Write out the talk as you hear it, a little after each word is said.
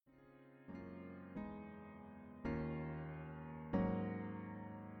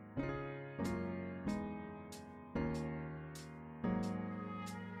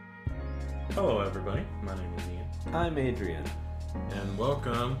Hello, everybody. My name is Ian, I'm Adrian. and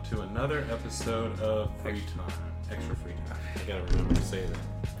welcome to another episode of Free Time. Extra Free Time. I gotta remember to say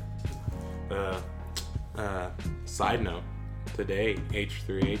that. Side note: today,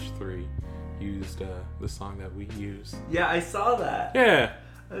 H3H3 used the song that we use. Yeah, I saw that. Yeah.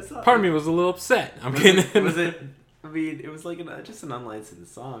 I saw. Part of me was a little upset. I'm kidding. Was it? I mean, it was like just an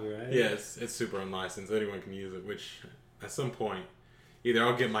unlicensed song, right? Yes, it's super unlicensed. Anyone can use it. Which, at some point, either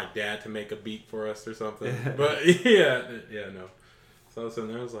I'll get my dad to make a beat for us or something. But yeah, no. So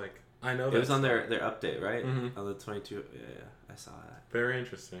then I was like, I know that. It was on their update, right? Mhm. On the 22. Yeah, I saw that. Very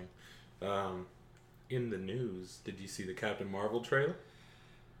interesting. In the news, did you see the Captain Marvel trailer?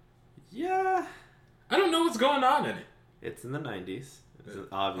 Yeah. I don't know what's going on in it. It's in the 90s.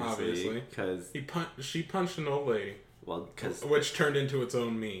 Obviously, because She punched an old lady, because which turned into its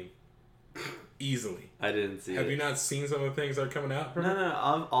own meme. Easily. I didn't see it. Have you not seen some of the things that are coming out from it?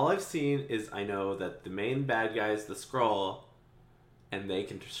 No. All I've seen is I know that the main bad guy is the Skrull, and they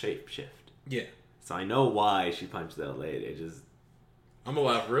can shapeshift. Yeah. So I know why she punched that lady. It just I'm gonna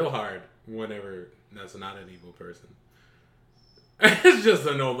laugh real hard whenever that's not an evil person. It's just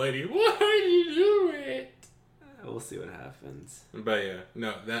an old lady. Why did you do it? we'll see what happens. But yeah,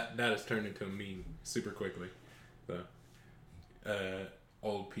 no, that has turned into a meme super quickly. So,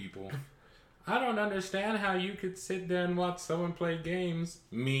 old people. I don't understand how you could sit there and watch someone play games.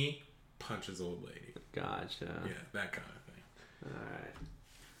 Me punches old lady. Gotcha. Yeah, that kind of thing. All right.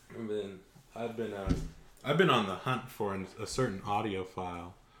 And then I've been on the hunt for a certain audio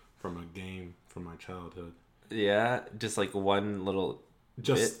file from a game from my childhood. Yeah, just like one little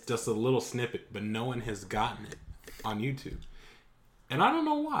Just a little snippet, but no one has gotten it on YouTube. And I don't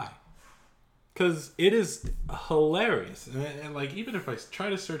know why. Because it is hilarious. And like, even if I try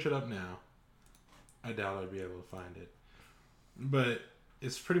to search it up now, I doubt I'd be able to find it. But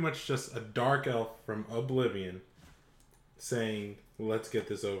it's pretty much just a dark elf from Oblivion saying, let's get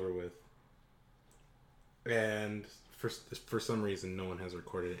this over with. And for some reason, no one has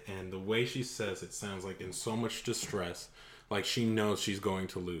recorded it. And the way she says it sounds like in so much distress. Like she knows she's going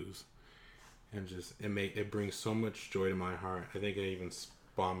to lose. And just, it brings so much joy to my heart. I think I even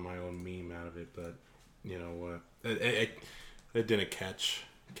spawned my own meme out of it. But, you know what? It didn't catch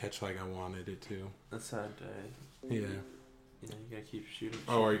like I wanted it to. That's sad day. Yeah. You gotta keep shooting.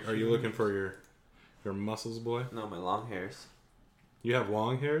 Oh, are you looking for your muscles, boy? No, my long hairs. You have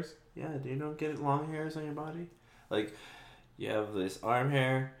long hairs? Yeah, do you don't get long hairs on your body? Like, you have this arm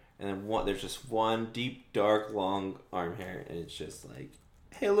hair, and then there's just one deep, dark, long arm hair, and it's just like,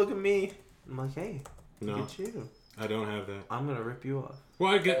 hey, look at me. I'm like, hey, No, look at you. I don't have that. I'm gonna rip you off.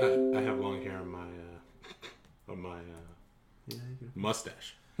 Well, I have long hair on my Yeah, you can.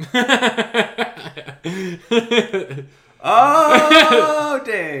 mustache. Oh,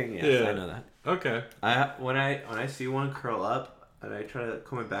 dang! Yes, Yeah. I know that. Okay. When I see one curl up and I try to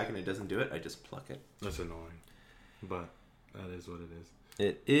comb it back and it doesn't do it, I just pluck it. That's annoying, but that is what it is.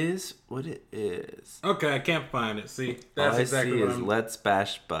 It is what it is. Okay, I can't find it. See, that's All I exactly see what is I'm... let's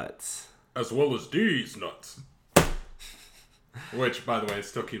bash butts. As well as these nuts. Which, by the way, it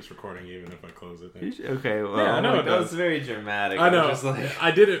still keeps recording even if I close it. Okay, well, Yeah, I know it that was does. very dramatic. I know. was just like...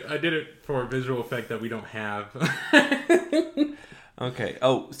 I did it for a visual effect that we don't have. Okay.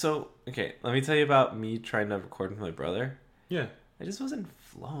 Oh, so okay. Let me tell you about me trying to record with my brother. Yeah. It just wasn't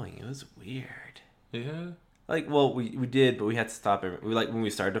flowing. It was weird. Yeah. Like, well, we did, but we had to stop it. We when we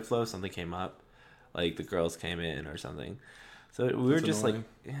started to flow, something came up, like the girls came in or something. So we were That's just annoying.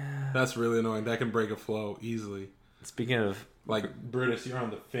 like, yeah. That's really annoying. That can break a flow easily. Speaking of, Like, Brutus, you're on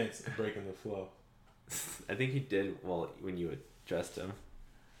the fence of breaking the flow. I think he did well when you addressed him.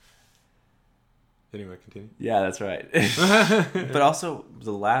 Anyway, continue. Yeah, that's right. But also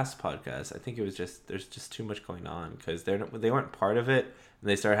the last podcast, I think it was just there's just too much going on because they weren't part of it and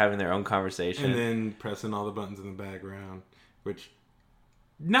they started having their own conversation. And then pressing all the buttons in the background, which,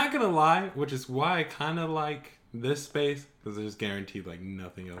 not gonna lie, which is why I kind of like this space because there's guaranteed like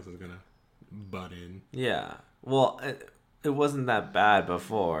nothing else is gonna butt in. Yeah. Well, it wasn't that bad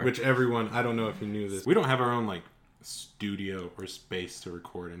before. Which everyone, I don't know if you knew this, we don't have our own like studio or space to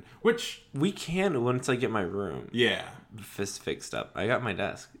record in. Which we can once I get my room yeah, fixed up. I got my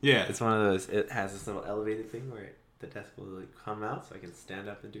desk. yeah, It's one of those. It has this little elevated thing where the desk will like come out, so I can stand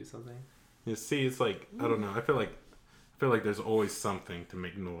up and do something. You see, it's like I don't know. I feel like there's always something to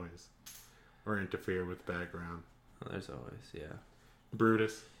make noise or interfere with background. Well, there's always, yeah.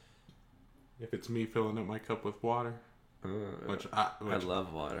 Brutus, if it's me filling up my cup with water, which I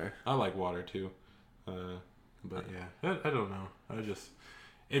love water. I like water too, but yeah, I don't know.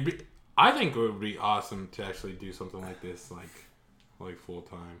 I think it would be awesome to actually do something like this, like full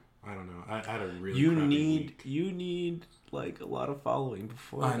time. I don't know. I had a really You crappy need week. you need like a lot of following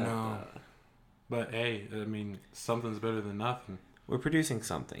before I that. know. But hey, I mean, something's better than nothing. We're producing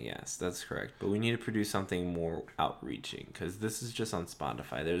something, yes, that's correct. But we need to produce something more outreaching because this is just on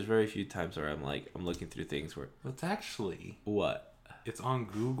Spotify. There's very few times where I'm looking through things where It's actually what? it's on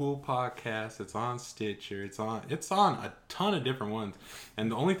Google Podcasts, it's on Stitcher, it's on a ton of different ones.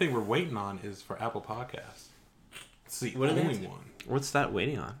 And the only thing we're waiting on is for Apple Podcasts. It's the What are they only asking? one. What's that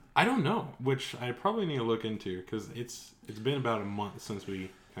waiting on? I don't know, which I probably need to look into because it's been about a month since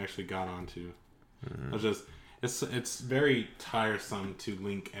we actually got onto. It's very tiresome to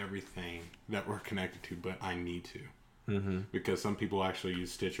link everything that we're connected to, but I need to because some people actually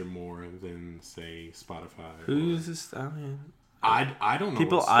use Stitcher more than say Spotify. Who uses? I mean, I don't know.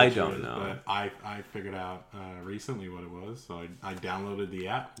 People what I Stitcher don't is, know. but I figured out recently what it was, so I downloaded the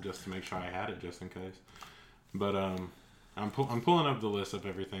app just to make sure I had it just in case. But I'm pulling up the list of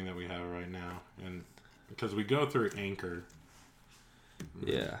everything that we have right now, and because we go through Anchor.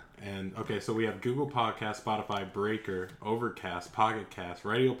 yeah. And okay, so we have Google Podcast, Spotify, Breaker, Overcast, Pocket Cast,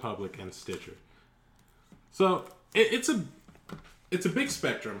 Radio Public, and Stitcher. So it's a big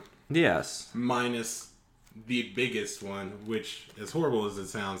spectrum, Yes. minus the biggest one, which, as horrible as it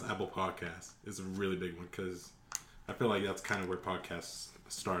sounds, Apple Podcasts is a really big one because I feel like that's kind of where podcasts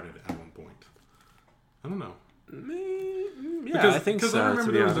started at one point. I don't know. Yeah, I think Because so. I remember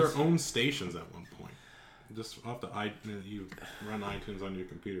to be there was honest. their own stations at one point. Just off you run iTunes on your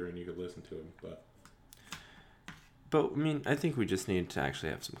computer and you could listen to them. But I mean, I think we just need to actually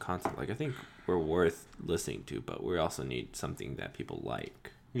have some content. Like, I think we're worth listening to, but we also need something that people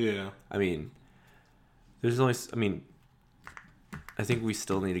like. Yeah. I mean, there's only. I mean, I think we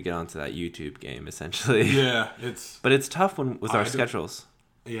still need to get onto that YouTube game, essentially. Yeah, it's But it's tough with our schedules.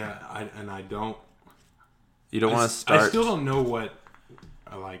 yeah. I don't. You don't want to start. I still don't know what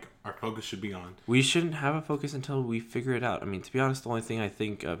our focus should be on. We shouldn't have a focus until we figure it out. I mean, to be honest, the only thing I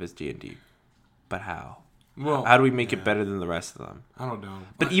think of is D&D. But how? Well, How do we make it better than the rest of them? I don't know.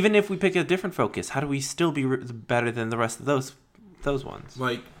 But even if we pick a different focus, how do we still be better than the rest of those ones?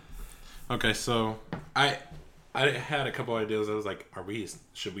 Like, okay, so I had a couple ideas. I was like,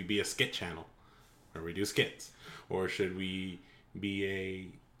 should we be a skit channel, or we do skits, or should we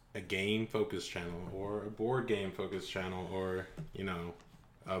be a game focused channel, or a board game focused channel, or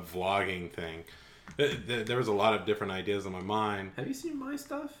a vlogging thing? There was a lot of different ideas in my mind. Have you seen my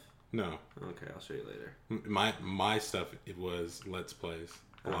stuff? No, Okay, I'll show you later. my stuff, it was Let's Plays,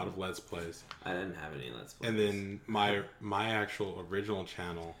 a lot of Let's Plays. I didn't have any Let's Plays. And then my actual original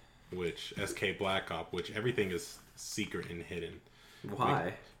channel, which SK Black Op, which everything is secret and hidden.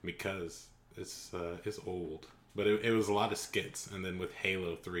 Why? Because it's old. But it was a lot of skits, and then with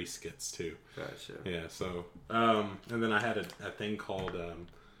Halo 3 skits too. Gotcha. Yeah, so and then I had a thing called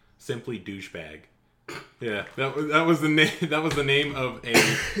Simply Douchebag. Yeah, that was the name. That was the name of a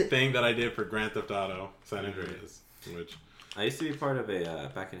thing that I did for Grand Theft Auto San Andreas, which I used to be part of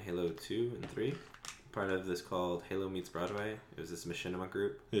back in Halo 2 and 3, part of this called Halo Meets Broadway. It was this machinima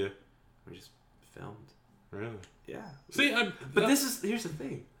group. yeah, We just filmed. really. Yeah. See, Here's the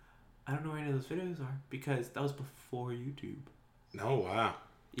thing. I don't know where any of those videos are because that was before YouTube. Oh wow.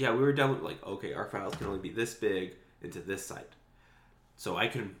 Yeah, we were downloading, okay, our files can only be this big into this site. So I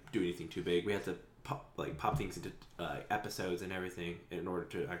couldn't do anything too big. We had to pop things into episodes and everything in order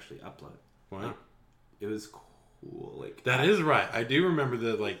to actually upload. Wow. It was cool. That is right. I do remember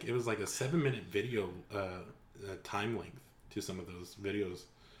it was like a 7-minute video time length to some of those videos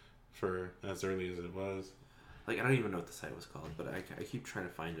for as early as it was. I don't even know what the site was called, but I keep trying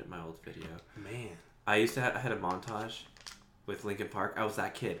to find it in my old video. Man. I used to I had a montage with Linkin Park. I was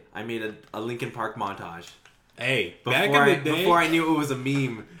that kid. I made a Linkin Park montage. Hey, before I knew it was a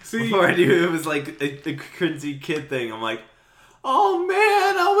meme. See, before I knew it was like a cringy kid thing. I'm like, oh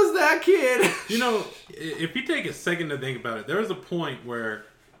man, I was that kid. If you take a second to think about it, there was a point where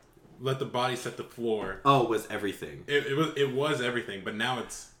Let the Body Set the Floor. Oh, it was everything. It was everything, but now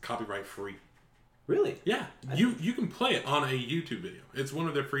it's copyright free. Really? Yeah, you can play it on a YouTube video. It's one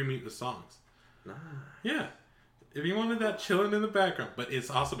of their free songs. Nah. Yeah, if you wanted that chilling in the background, but it's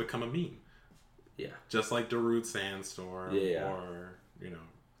also become a meme. Yeah. Just like Darude Sandstorm or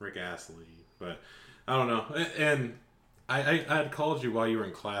Rick Astley, but I don't know. And I had called you while you were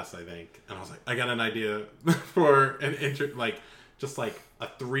in class, I think, and I was like, I got an idea for an just like a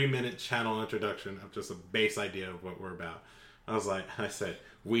 3-minute channel introduction of just a base idea of what we're about. I said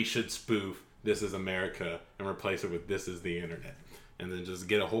we should spoof This Is America and replace it with This Is the Internet, and then just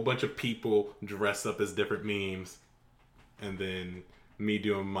get a whole bunch of people dressed up as different memes, and then me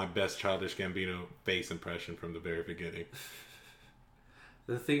doing my best Childish Gambino face impression from the very beginning.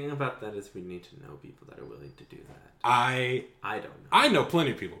 The thing about that is we need to know people that are willing to do that. I don't know. I know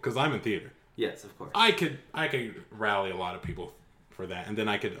plenty of people because I'm in theater. Yes, of course. I could rally a lot of people for that, and then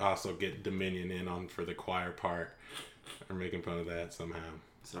I could also get Dominion in on for the choir part, or making fun of that somehow.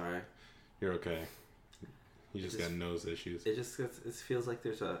 Sorry. You're okay. You just got nose issues. It feels like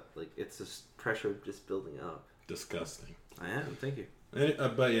there's it's just pressure just building up. Disgusting. I am. Thank you.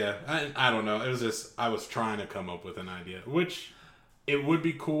 But yeah, I don't know. It was just I was trying to come up with an idea, which it would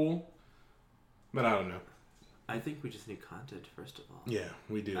be cool, but I don't know. I think we just need content first of all. Yeah,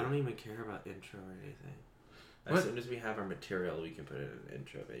 we do. I don't even care about intro or anything. As soon as we have our material, we can put in an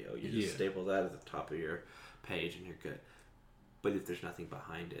intro video. You just staple that at the top of your page and you're good. But if there's nothing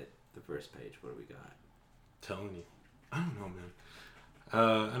behind it, the first page, what do we got? Telling you. I don't know,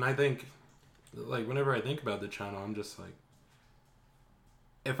 man. And I think, like, whenever I think about the channel, I'm just like,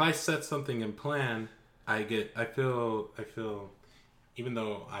 if I set something in plan, I feel, even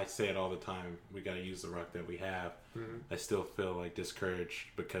though I say it all the time, we gotta use the rock that we have, I still feel like discouraged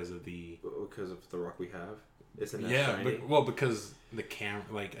because of the rock we have. Isn't that shiny? Because the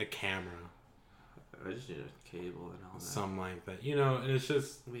a camera. I just need a cable and all that. Something like that, and it's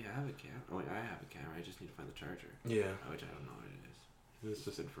just... We have a camera. Oh, wait, I have a camera. I just need to find the charger. Yeah. Which I don't know what it is. It's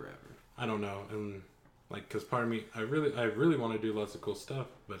just been forever. I don't know. And, because part of me, I really want to do lots of cool stuff,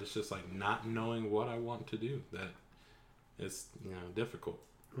 but it's just, not knowing what I want to do. That it's, difficult.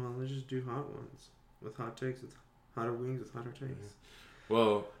 Well, let's just do hot ones. With hot takes, with hotter wings, with hotter takes. Yeah.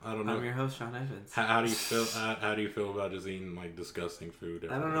 Well, I don't know. I'm your host, Sean Evans. How do you feel? How do you feel about just eating disgusting food?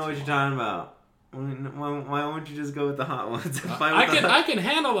 I don't know what you're talking about. Why won't you just go with the hot ones? I can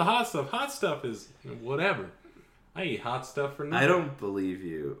handle the hot stuff. Hot stuff is whatever. I eat hot stuff for nothing. I don't believe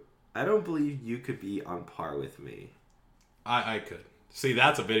you. I don't believe you could be on par with me. I could. See,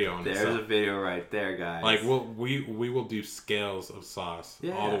 that's a video on itself. There's a video right there, guys. We will do scales of sauce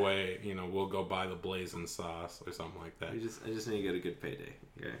all the way. We'll go buy the blazing sauce or something like that. I just need to get a good payday.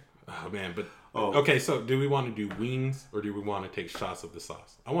 Okay. Oh man, but okay. So, do we want to do wings or do we want to take shots of the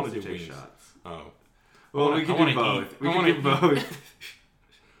sauce? I want to do wings. Shots. Oh. Well, we can do both. We can do both.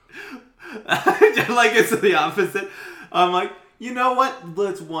 Like it's the opposite. I'm like, you know what?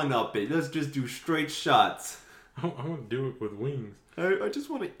 Let's one up it. Let's just do straight shots. I want to do it with wings. I just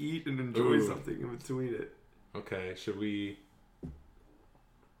want to eat and enjoy something in between it. Okay, should we?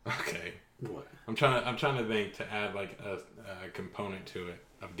 Okay. What? I'm trying to think to add a component to it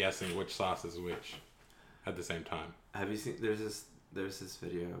of guessing which sauce is which at the same time. Have you seen? There's this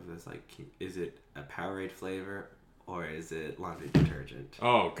video of this is it a Powerade flavor or is it laundry detergent?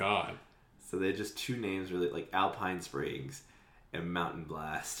 Oh God. So they just two names really Alpine Springs and Mountain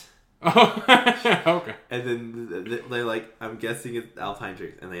Blast. Oh, okay. And then they I'm guessing it's Alpine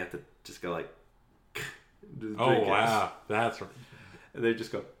drinks, and they have to just go just oh wow, that's right. And they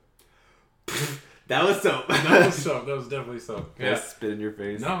just go. That was soap. That was soap. That was definitely soap. Yeah, spit in your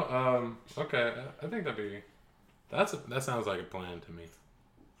face. No, okay. I think that sounds like a plan to me.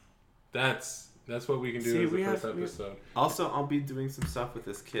 That's what we can do as the first episode. Also, I'll be doing some stuff with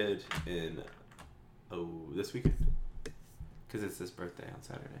this kid in this weekend because it's his birthday on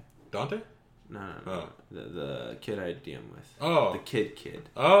Saturday. Dante? No. Oh. The kid I DM with. Oh. The kid.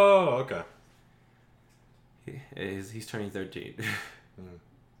 Oh, okay. He's turning 13.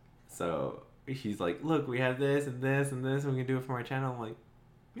 So he's like, look, we have this and this and this, and we can do it for my channel. I'm like,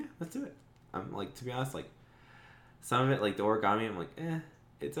 yeah, let's do it. I'm to be honest, some of it, the origami, I'm like,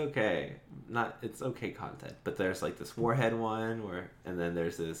 it's okay. It's okay content. But there's this Warhead one and then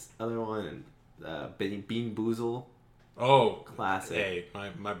there's this other one, and Bean Boozle. Oh, classic. Hey,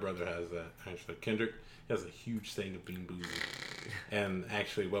 my brother has that actually. Kendrick has a huge thing of Bean Boozle, and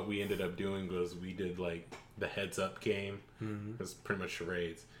actually, what we ended up doing was we did the heads up game. It was pretty much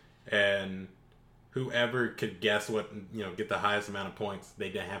charades, and whoever could guess what get the highest amount of points, they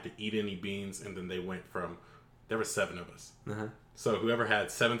didn't have to eat any beans, and then they went from there were 7 of us. So whoever had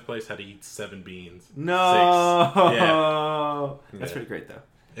 7th place had to eat 7 beans. No, 6. Yeah, that's pretty great though.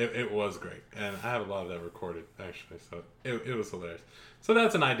 It was great, and I have a lot of that recorded actually, so it was hilarious. So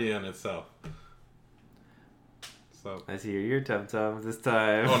that's an idea in itself. So I see your tum tum this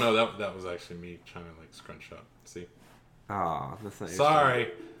time. Oh no, that was actually me trying to scrunch up. See? Oh, that's not.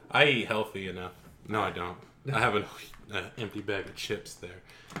 Sorry, I eat healthy enough. No, I don't. I have an empty bag of chips there.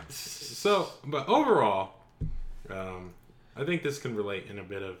 So, but overall, I think this can relate in a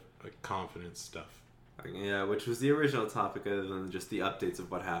bit of confidence stuff. Yeah, which was the original topic, other than just the updates of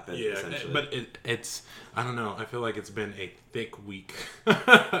what happened. Yeah, essentially. But it's I don't know. I feel like it's been a thick week.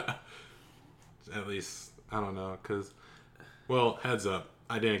 At least I don't know, because heads up,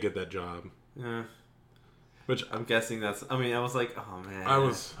 I didn't get that job. Yeah. Which I'm guessing that's. I mean, I was like, oh man. I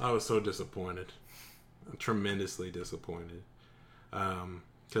was so disappointed, tremendously disappointed.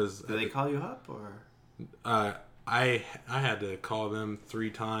 Because Did they call you up or? I had to call them 3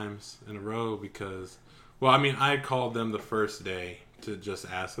 times in a row because, well, I mean, I called them the first day to just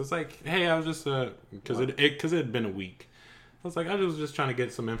ask. I was like, hey, I was just because it had been a week. I was like, I was just trying to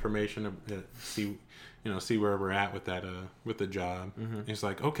get some information to see where we're at with that with the job. Mm-hmm. He's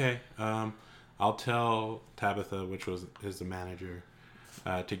like, okay, I'll tell Tabitha, which is the manager,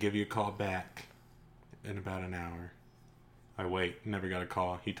 to give you a call back in about an hour. I wait, never got a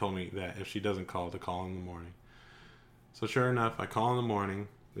call. He told me that if she doesn't call, to call in the morning. So sure enough, I call in the morning.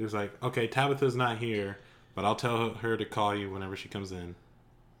 He was like, okay, Tabitha's not here, but I'll tell her to call you whenever she comes in.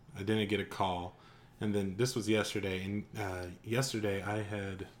 I didn't get a call. And then this was yesterday, and yesterday I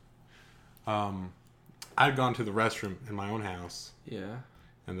had I'd gone to the restroom in my own house. Yeah.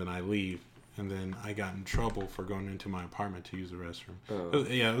 And then I leave, and then I got in trouble for going into my apartment to use the restroom. Oh.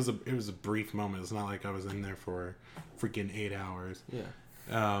 It was a brief moment. It's not like I was in there for freaking 8 hours. Yeah.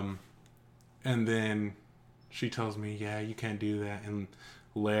 And then she tells me, yeah, you can't do that. And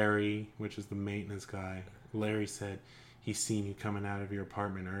Larry, which is the maintenance guy, Larry said he's seen you coming out of your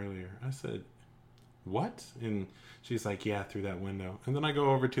apartment earlier. I said, what? And she's like, yeah, through that window. And then I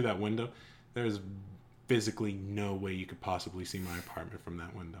go over to that window. There's physically no way you could possibly see my apartment from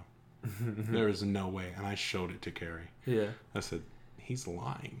that window. There is no way. And I showed it to Carrie. Yeah. I said, he's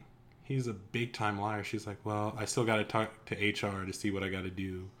lying. He's a big time liar. She's like, well, I still got to talk to HR to see what I got to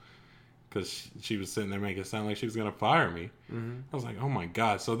do. Because she was sitting there making it sound like she was going to fire me. Mm-hmm. I was like, oh my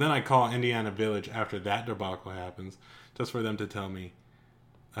God. So then I call Indiana Village after that debacle happens, just for them to tell me,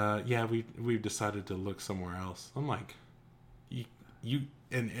 yeah, we've decided to look somewhere else. I'm like, you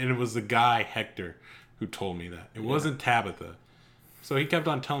and it was the guy, Hector, who told me that. It wasn't Tabitha. So he kept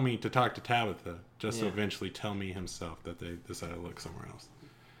on telling me to talk to Tabitha, just to eventually tell me himself that they decided to look somewhere else.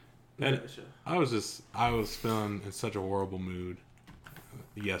 And I was feeling in such a horrible mood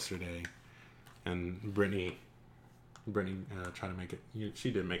yesterday. And Brittany tried to make it.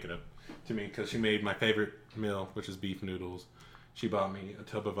 She did make it up to me because she made my favorite meal, which is beef noodles. She bought me a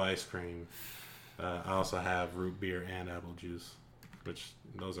tub of ice cream. I also have root beer and apple juice, which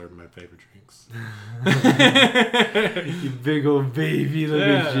those are my favorite drinks. You big old baby, look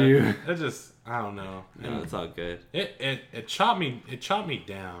at you. I don't know. No, it's all good. It chopped me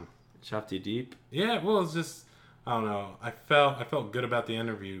down. Chopped you deep? Yeah, well, it's just, I don't know. I felt good about the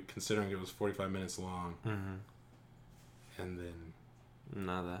interview considering it was 45 minutes long. Mm-hmm. And then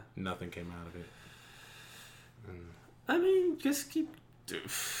nothing came out of it. And, I mean, just keep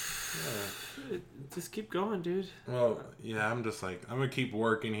going, dude. Well, yeah, I'm just like, I'm gonna keep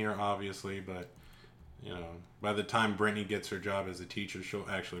working here, obviously, but by the time Brittany gets her job as a teacher, she'll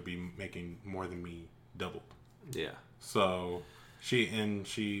actually be making more than me, doubled. Yeah. So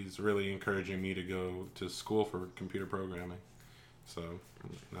she's really encouraging me to go to school for computer programming. So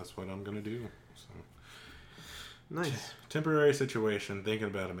that's what I'm gonna do. So nice. Temporary situation. Thinking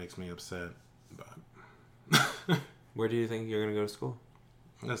about it makes me upset, but. Where do you think you're gonna go to school?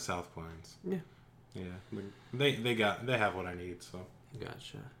 That's South Plains. Yeah. Yeah. They have what I need, so.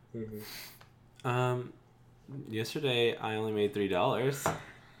 Gotcha. Mm-hmm. Yesterday I only made $3.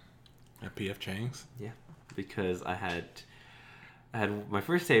 At PF Chang's? Yeah. Because I had my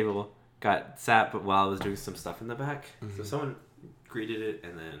first table got sat, but while I was doing some stuff in the back. Mm-hmm. So someone greeted it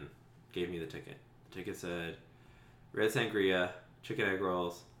and then gave me the ticket. The ticket said red sangria, chicken egg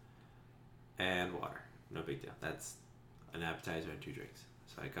rolls, and water. No big deal. That's an appetizer and 2 drinks.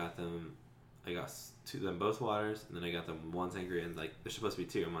 So I got them both waters, and then I got them 1 sangria, and like there's supposed to be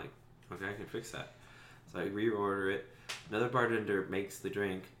 2. I'm like, okay, I can fix that. So I reorder it. Another bartender makes the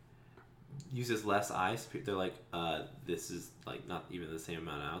drink, uses less ice. They're like, this is like not even the same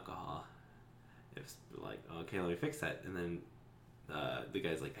amount of alcohol. It's like, okay, let me fix that. And then the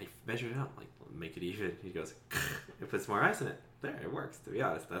guy's like, I measured it out, like, make it even. He goes, it puts more ice in it. There, it works. To be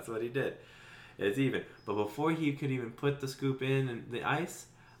honest, that's what he did. It's even. But before he could even put the scoop in and the ice,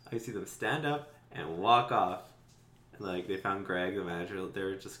 I see them stand up and walk off. And like, they found Greg, the manager. They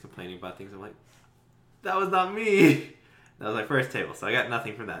were just complaining about things. I'm like, that was not me. That was my first table, so I got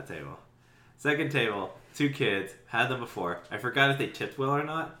nothing from that table. Second table, 2 kids. Had them before. I forgot if they tipped well or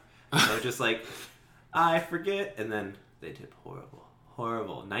not. So I was just like, I forget. And then they tipped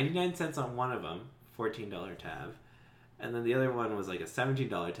horrible. 99 cents on one of them, $14 tab. And then the other one was like a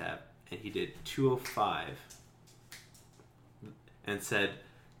 $17 tab. And he did $2.05 and said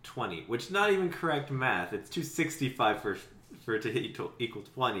 20, which not even correct math. It's $2.65 for it to equal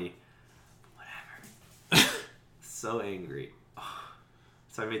 20. But whatever. So angry.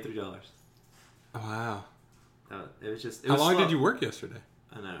 So I made $3. Wow. It was just. How long did you work yesterday?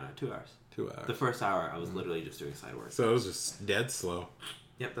 No, 2 hours. 2 hours. The first hour, I was literally just doing side work. So it was just dead slow.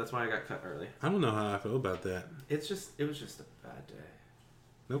 Yep, that's why I got cut early. I don't know how I feel about that. It was just a bad day.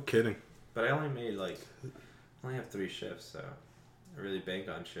 No kidding. But I only made I only have 3 shifts, so I really bank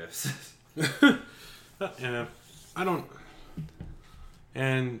on shifts. Yeah, I don't.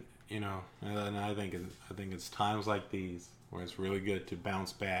 And and I think it's times like these where it's really good to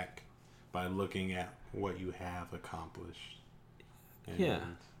bounce back by looking at what you have accomplished. And, yeah.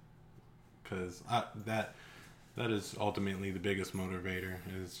 Because that is ultimately the biggest motivator,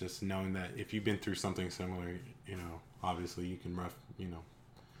 is just knowing that if you've been through something similar, obviously you can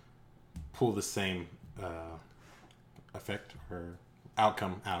pull the same effect or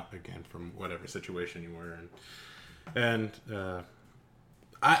outcome out again from whatever situation you were in. And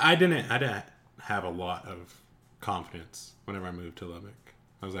I didn't have a lot of confidence whenever I moved to Lubbock.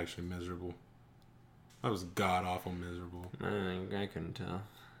 I was actually miserable. I was god awful miserable. I couldn't tell.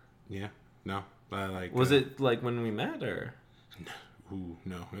 Yeah, no, Was it like when we met, or? Ooh,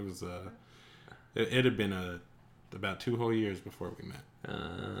 no, it was it had been about 2 whole years before we met.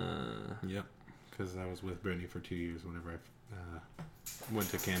 Yep, because I was with Brittany for 2 years whenever I went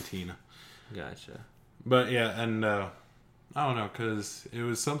to Cantina. Gotcha. But yeah, and I don't know, because it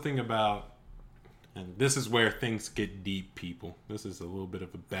was something about, and this is where things get deep, people. This is a little bit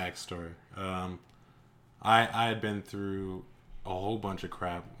of a backstory. I had been through a whole bunch of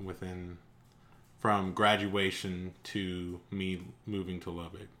crap from graduation to me moving to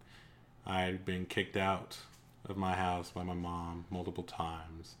Lubbock. I had been kicked out of my house by my mom multiple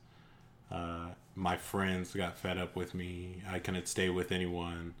times. My friends got fed up with me. I couldn't stay with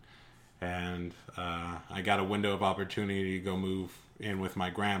anyone. And I got a window of opportunity to go move in with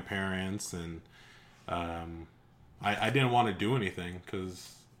my grandparents. And I didn't want to do anything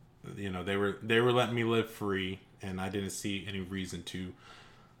because, they were letting me live free. And I didn't see any reason to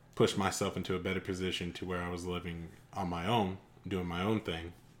push myself into a better position to where I was living on my own, doing my own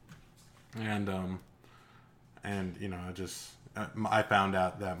thing. And I found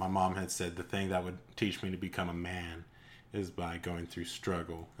out that my mom had said the thing that would teach me to become a man is by going through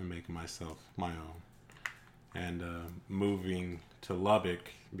struggle and making myself my own. And moving to Lubbock,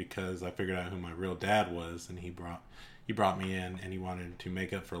 because I figured out who my real dad was, and he brought me in, and he wanted to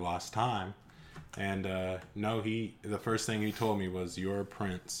make up for lost time. And the first thing he told me was, "You're a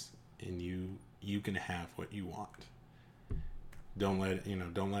prince, and you can have what you want. Don't let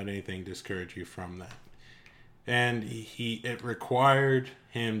anything discourage you from that." And it required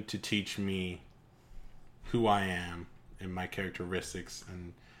him to teach me who I am and my characteristics,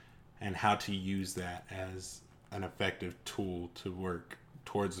 and how to use that as an effective tool to work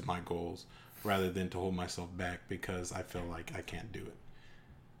towards my goals, rather than to hold myself back because I feel like I can't do it.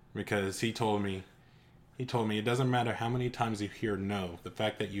 Because he told me it doesn't matter how many times you hear no. The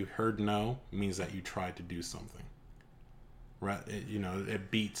fact that you heard no means that you tried to do something. Right?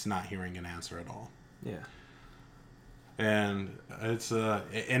 It beats not hearing an answer at all. Yeah. And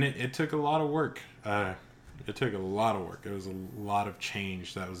it took a lot of work. It took a lot of work. It was a lot of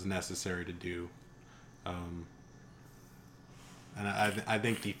change that was necessary to do. And I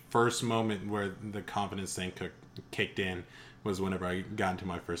think the first moment where the confidence thing kicked in was whenever I got into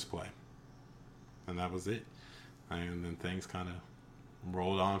my first play. And that was it. And then things kind of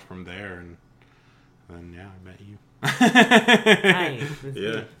rolled on from there. And then, yeah, I met you. Hi.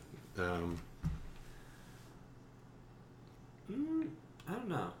 Yeah. I don't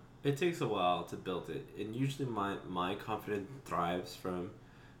know. It takes a while to build it. And usually my confidence thrives from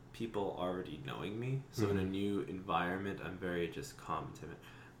people already knowing me. So in a new environment, I'm very just calm and timid.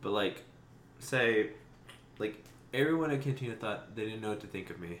 But say everyone at Cantina thought they didn't know what to think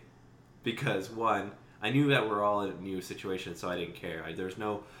of me. Because one, I knew that we're all in a new situation, so I didn't care. There's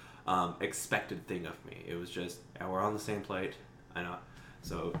no expected thing of me. It was just, we're on the same plate. I know.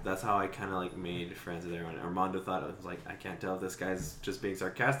 So that's how I kind of made friends with everyone. Armando thought, I was like, I can't tell if this guy's just being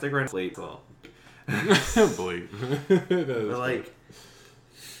sarcastic or late. Well, Bleep. But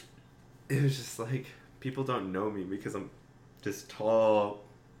it was just people don't know me because I'm just tall,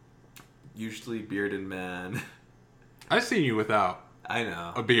 usually bearded man. I've seen you without I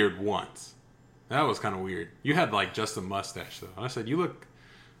know a beard once. That was kind of weird. You had just a mustache though. And I said, you look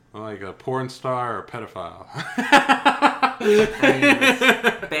like a porn star or a pedophile.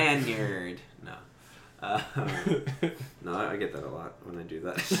 Spaniard. No. No, I get that a lot when I do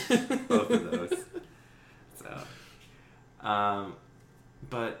that. Both of those. So,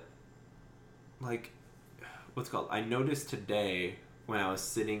 but what's it called? I noticed today when I was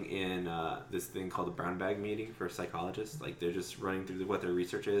sitting in this thing called the brown bag meeting for psychologists. They're just running through what their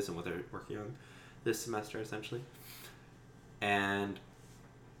research is and what they're working on. this semester, essentially. And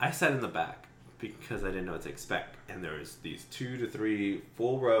I sat in the back because I didn't know what to expect. And there was these 2 to 3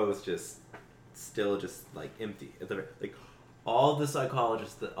 full rows just like empty. Like all the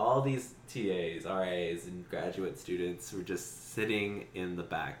psychologists, all these TAs, RAs, and graduate students were just sitting in the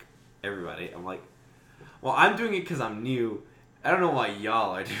back. Everybody. I'm like, well, I'm doing it because I'm new. I don't know why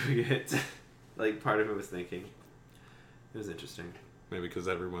y'all are doing it. Like, part of it was thinking. It was interesting. Maybe because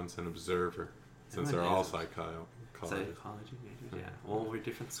everyone's an observer, since they're all psychology. Psychology, maybe. Yeah. Well, we're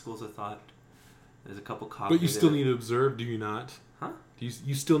different schools of thought. There's a couple But you still need to observe, do you not? Huh?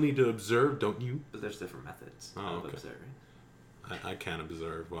 You still need to observe, don't you? But there's different methods of observing. I can't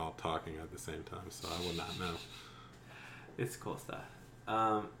observe while talking at the same time, so I will not know. It's cool stuff.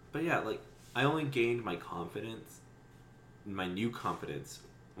 But yeah, like, I only gained my new confidence,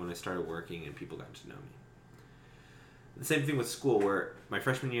 when I started working and people got to know me. The same thing with school, where my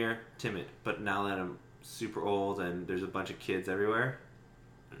freshman year, timid, but now that I'm super old and there's a bunch of kids everywhere,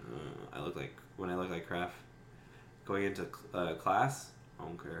 I look like crap. Going into class, I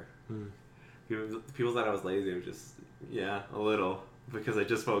don't care. People thought I was lazy. I'm just, yeah, a little, because I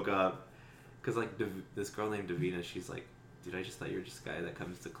just woke up. Because, like, this girl named Davina, she's like, dude, I just thought you were just a guy that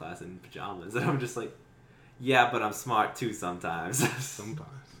comes to class in pajamas. And I'm just like, yeah, but I'm smart too sometimes. Sometimes.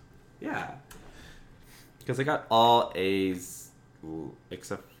 Yeah. Because I got all A's,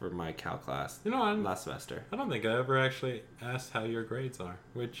 except for my Cal class last semester. I don't think I ever actually asked how your grades are,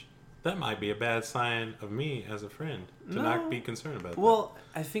 which that might be a bad sign of me as a friend to not be concerned about that. Well,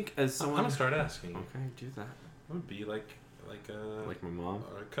 I think as someone... I'm going to start asking. Okay, do that. I would be like my mom?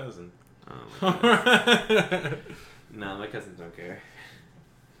 Or a cousin. Oh, no, my cousins don't care.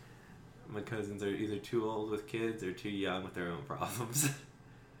 My cousins are either too old with kids or too young with their own problems.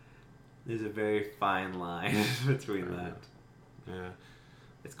 There's a very fine line between that. Yeah.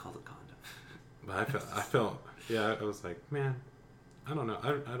 It's called a condom. But I felt, yeah, I was like, man, I don't know.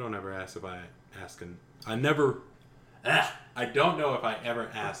 I don't ever ask if I ask, I don't know if I ever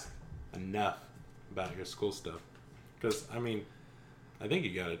ask enough about your school stuff. Because, I mean, I think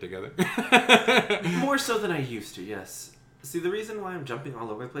you got it together. More so than I used to, yes. See, the reason why I'm jumping all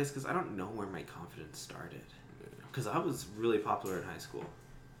over the place is because I don't know where my confidence started. Because I was really popular in high school.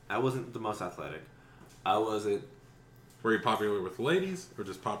 I wasn't the most athletic. I wasn't... Were you popular with ladies or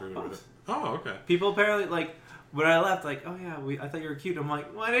just popular with... Oh, okay. People apparently, like, when I left, like, oh yeah, I thought you were cute. I'm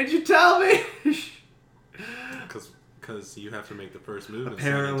like, why didn't you tell me? Because you have to make the first move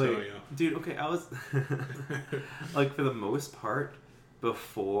apparently. in San Antonio. Dude, okay, I was... like, for the most part,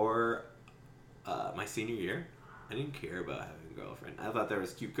 before my senior year, I didn't care about having a girlfriend. I thought there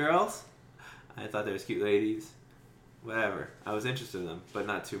was cute girls. I thought there was cute ladies. Whatever. I was interested in them, but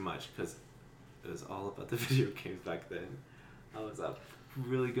not too much, because it was all about the video games back then. I was up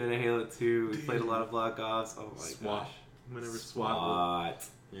really good at Halo 2. We played a lot of Black Ops. Oh my gosh. Whenever SWAT.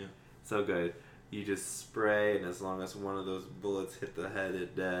 Yeah. So good. You just spray, and as long as one of those bullets hit the head,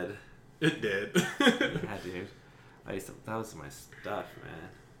 it dead. It did. Yeah, dude. That was my stuff, man.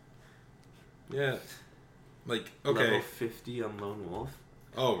 Yeah. Like, okay. Level 50 on Lone Wolf.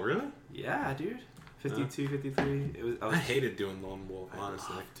 Oh, really? Yeah, dude. 52, 53. I hated doing Lone Wolf,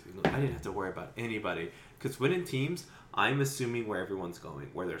 honestly. I didn't have to worry about anybody. Because when in teams, I'm assuming where everyone's going,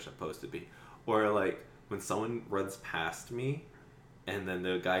 where they're supposed to be. Or, like, when someone runs past me, and then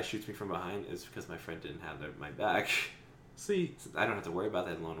the guy shoots me from behind, it's because my friend didn't have my back. See, I don't have to worry about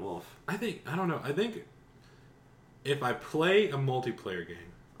that in Lone Wolf. I think if I play a multiplayer game,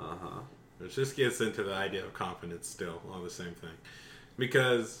 which just gets into the idea of confidence still on the same thing.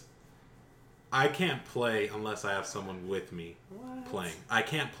 Because I can't play unless I have someone with me playing. I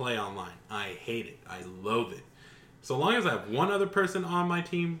can't play online. I hate it. I loathe it. So long as I have one other person on my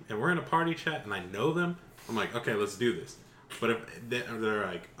team and we're in a party chat and I know them, I'm like, okay, let's do this. But if they're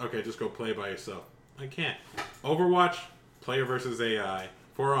like, okay, just go play by yourself. I can't. Overwatch, player versus AI.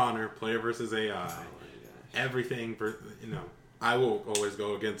 For Honor, player versus AI. Everything, I will always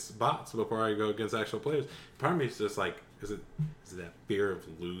go against bots before I go against actual players. Part of me is just like, is it that fear of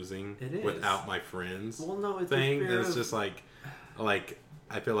losing without my friends? Well, no, it's thing. And it's just like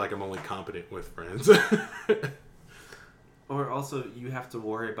I feel like I'm only competent with friends. Or also, you have to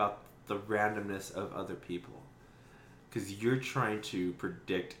worry about the randomness of other people. Because you're trying to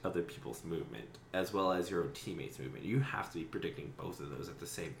predict other people's movement as well as your own teammates' movement. You have to be predicting both of those at the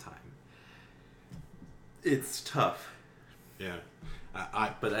same time. It's tough. Yeah.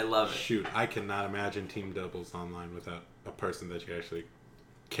 But I love it. Shoot, I cannot imagine team doubles online without a person that you actually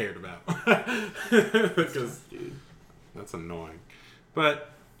cared about. Because that's annoying.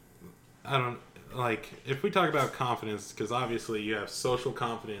 But if we talk about confidence, because obviously you have social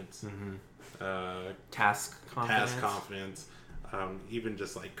confidence Task confidence. task confidence, even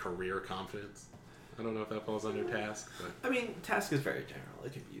just like career confidence. I don't know if that falls under task, but I mean, task is very general.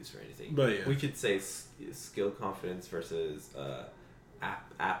 It can be used for anything. But yeah. We could say skill confidence versus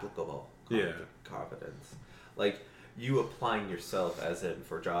applicable confidence. Like, you applying yourself as in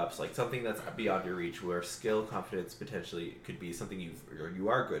for jobs, like something that's beyond your reach, where skill confidence potentially could be something you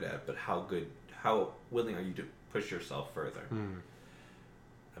are good at, but how willing are you to push yourself further?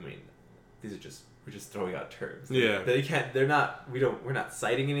 I mean, we're just throwing out terms. Yeah. We're not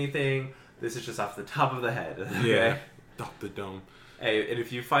citing anything. This is just off the top of the head. Okay? yeah, off the dome. Hey, and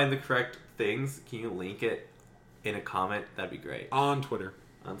if you find the correct things, can you link it in a comment? That'd be great. On Twitter,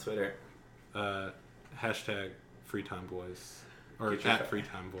 Hashtag #FreeTime Boys or Get your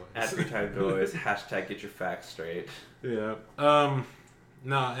 @FreeTime Boys. @FreeTime Boys. Hashtag get your facts straight. Yeah.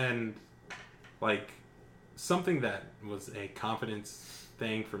 No, and like something that was a confidence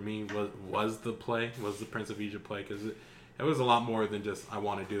thing for me was the Prince of Egypt play, because it was a lot more than just I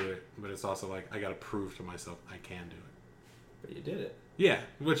want to do it, but it's also like I got to prove to myself I can do it. But you did it. Yeah,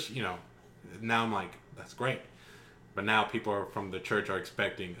 which now I'm like, that's great. But now people from the church are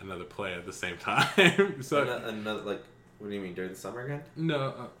expecting another play at the same time. So another, like, what do you mean, during the summer again?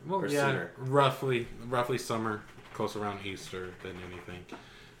 No, well, or yeah, sooner? roughly summer, close around Easter than anything.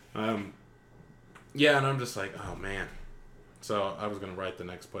 Yeah, and I'm just like, oh man. So I was gonna write the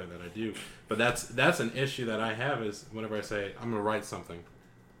next play that I do, but that's an issue that I have is whenever I say I'm gonna write something,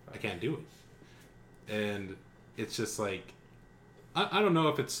 I can't do it, and it's just like I don't know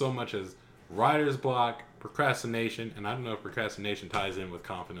if it's so much as writer's block, procrastination, and I don't know if procrastination ties in with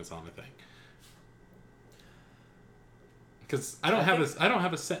confidence on the thing. Because I don't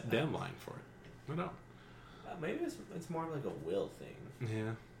have a set deadline for it. I don't. Maybe it's more like a will thing.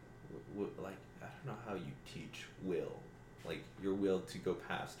 Yeah. Like, I don't know how you teach will. Like, your will to go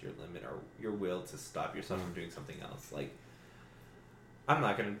past your limit, or your will to stop yourself from doing something else. Like, I'm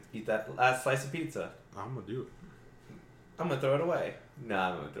not gonna eat that last slice of pizza. I'm gonna do it. I'm gonna throw it away. Nah,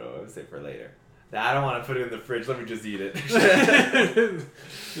 I'm gonna throw it away. Save for later. Nah, I don't want to put it in the fridge. Let me just eat it.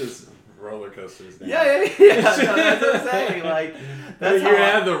 Just roller coasters. Down. Yeah. No, that's what I'm saying. Like, that's you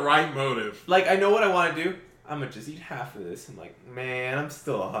had the right motive. Like, I know what I want to do. I'm gonna just eat half of this. I'm like, man, I'm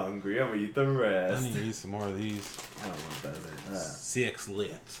still hungry. I'm gonna eat the rest. I need to eat some more of these. I don't want better. 6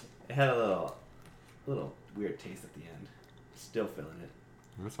 lips. It had a little weird taste at the end. Still feeling it.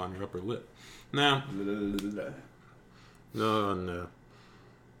 That's on your upper lip. Now, no.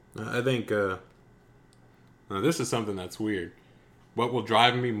 I think now this is something that's weird. What will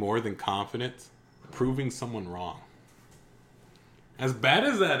drive me more than confidence? Proving someone wrong. As bad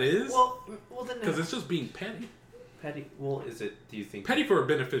as that is, well, then because it's just being petty. Petty. Well, is it? Do you think petty for a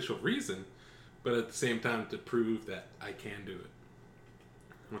beneficial reason, but at the same time to prove that I can do it,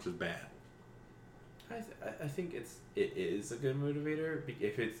 which is bad. I think it is a good motivator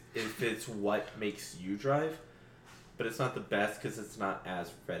if it's what makes you drive, but it's not the best because it's not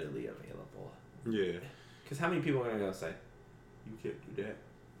as readily available. Yeah. Because how many people are gonna go say, "You can't do that"?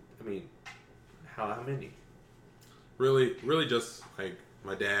 I mean, how many? Really, just like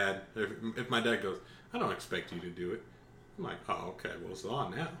my dad. If my dad goes, I don't expect you to do it. I'm like, oh, okay, well, it's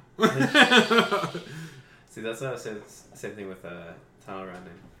on now. See, that's what I was saying. Same thing with tunnel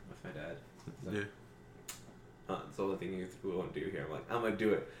running with my dad. So, yeah. It's the only thing you won't do here. I'm like, I'm gonna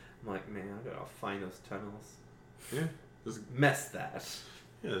do it. I'm like, man, I gotta find those tunnels. Yeah. Just mess that.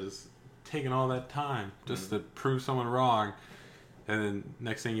 Yeah, just taking all that time just to prove someone wrong, and then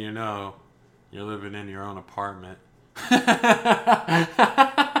next thing you know, you're living in your own apartment. Yeah,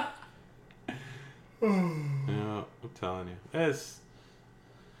 I'm telling you, it's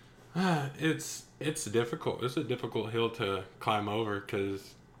difficult. It's a difficult hill to climb over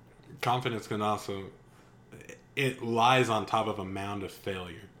because confidence can also it lies on top of a mound of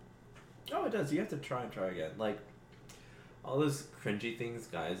failure. Oh, it does. You have to try and try again. Like all those cringy things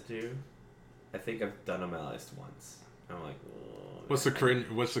guys do. I think I've done them at least once. I'm like, oh, What's the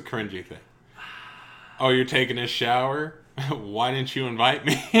cringy thing? Oh, you're taking a shower? Why didn't you invite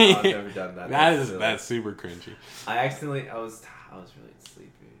me? No, I've never done that. That's super cringy. I was really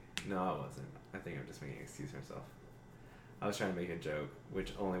sleepy. No, I wasn't. I think I'm just making an excuse for myself. I was trying to make a joke,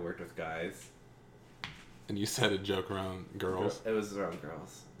 which only worked with guys. And you said a joke around girls? It was around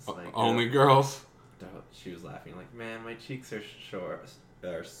girls. Like, only girls? She was laughing like, man, my cheeks are sore.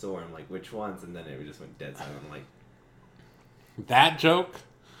 I'm like, which ones? And then it just went dead silent. I'm like, that joke?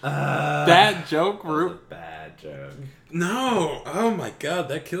 That joke, that was a bad joke. No, oh my god,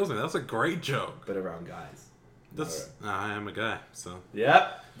 that kills me. That's a great joke. But around guys. I am a guy, so.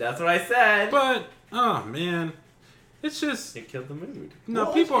 Yep, that's what I said. But oh man, It's just It killed the mood. no.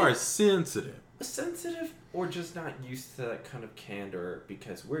 Well, People okay. are sensitive. Sensitive or just not used to that kind of candor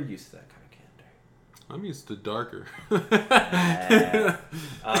because we're used to that kind of candor. I'm used to darker.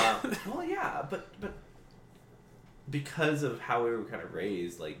 Well, yeah, but because of how we were kind of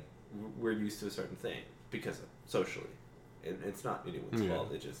raised, like we're used to a certain thing because of socially, and it's not anyone's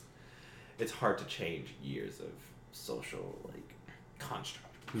fault. It's hard to change years of social like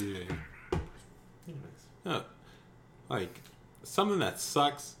construct. Yeah. Anyways. Like something that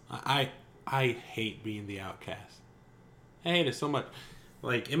sucks. I hate being the outcast. I hate it so much.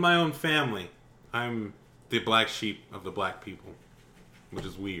 Like in my own family, I'm the black sheep of the black people, which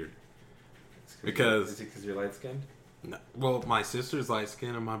is weird. Because is it because you're light skinned? No, well, my sister's light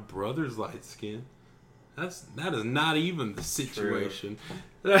skinned and my brother's light skinned. That is not even the situation.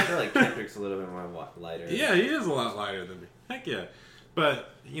 I feel like Kendrick's a little bit more lighter. Yeah, he is a lot lighter than me. Heck yeah. But,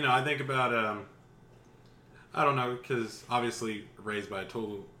 you know, I think about, I don't know, because obviously raised by a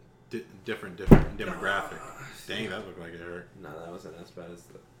total different demographic. Dang, that looked like it hurt. No, that wasn't as bad as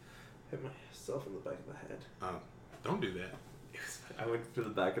the... hit myself in the back of the head. Don't do that. I went to the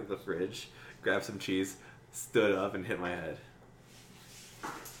back of the fridge, grabbed some cheese, stood up, and hit my head.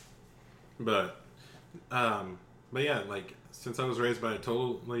 But yeah, like, since I was raised by a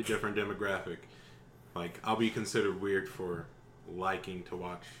totally different demographic, like, I'll be considered weird for liking to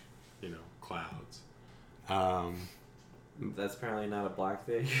watch, you know, clouds. That's apparently not a black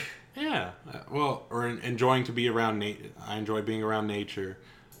thing. Yeah, well, or enjoying to be around nature. I enjoy being around nature,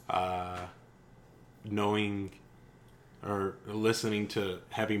 knowing or listening to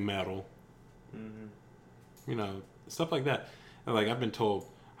heavy metal. Mm-hmm. You know, stuff like that. And like I've been told,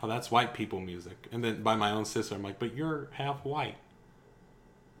 oh, that's white people music, and then by my own sister, I'm like, but you're half white.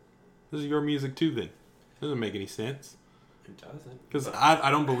 This is your music too, then. Doesn't make any sense. It doesn't. Because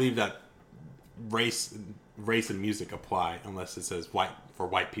I don't believe that race and music apply unless it says for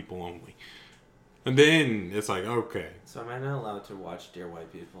white people only. And then it's like, okay. So am I not allowed to watch Dear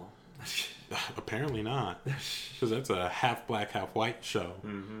White People? Apparently not. Because that's a half black, half white show.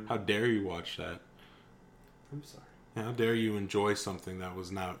 Mm-hmm. How dare you watch that? I'm sorry. How dare you enjoy something that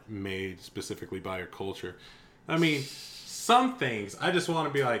was not made specifically by your culture? I mean, some things I just want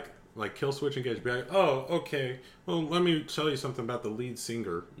to be like Kill Switch Engage. Be like, oh, okay. Well, let me tell you something about the lead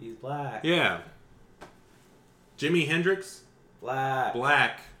singer. He's black. Yeah. Jimi Hendrix. Black.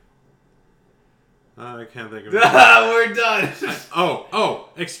 I can't think of it. We're done. Oh,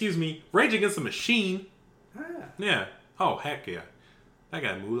 excuse me. Rage Against the Machine. Ah. Yeah. Oh, heck yeah. That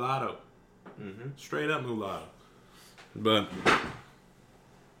guy mulatto. Mm-hmm. Straight up mulatto. But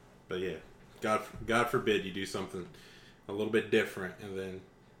yeah. God forbid you do something a little bit different, and then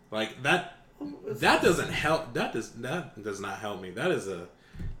like that doesn't help. That does not help me. That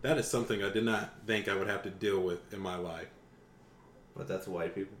is something I did not think I would have to deal with in my life. But that's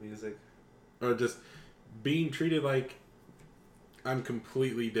white people music? Or just being treated like I'm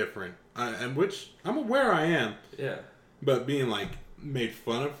completely different. And which I'm aware I am. Yeah. But being like made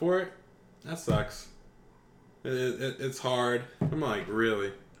fun of for it, that sucks. It's hard. I'm like,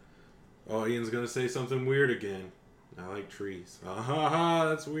 really? Oh, Ian's gonna say something weird again. I like trees. Ha ha,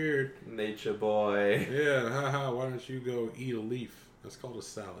 that's weird. Nature boy. Yeah, ha. Why don't you go eat a leaf? That's called a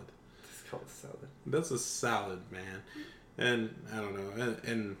salad. It's called a salad. That's a salad, man. And I don't know.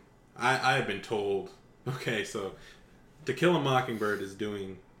 And I have been told, okay, so To Kill a Mockingbird is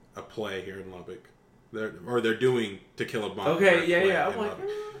doing a play here in Lubbock. They're doing To Kill a Mockingbird. Okay, yeah. I'm like,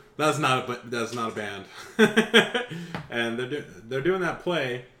 that's not a band. And they're doing that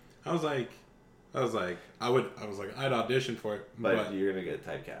play. I was like, I'd audition for it, but you're gonna get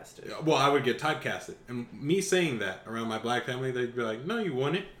typecasted. Well, I would get typecasted, and me saying that around my black family, they'd be like, "No, you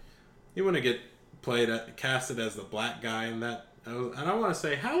wouldn't. You wouldn't get casted as the black guy in that." And I want to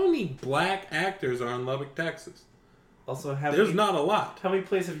say, how many black actors are in Lubbock, Texas? Also, there's not a lot. How many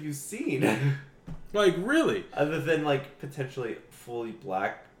plays have you seen? Like, really? Other than like potentially fully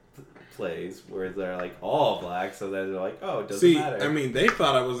black plays where they're like all black, so then they're like, oh, it doesn't matter. I mean, they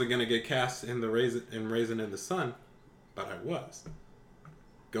thought I wasn't gonna get cast in Raisin in the Sun, but I was.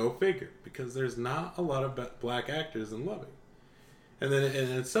 Go figure, because there's not a lot of black actors in Lubbock, and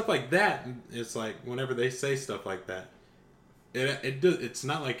then stuff like that. It's like whenever they say stuff like that, it's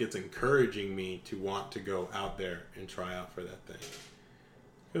not like it's encouraging me to want to go out there and try out for that thing,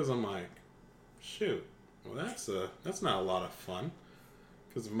 because I'm like, shoot, well that's not a lot of fun.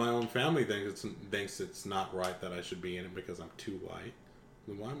 Because if my own family thinks it's not right that I should be in it because I'm too white,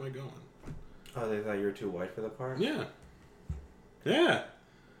 then why am I going? Oh, they thought you were too white for the part? Yeah. Yeah.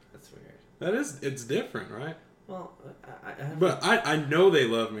 That's weird. It's different, right? Well, But I know they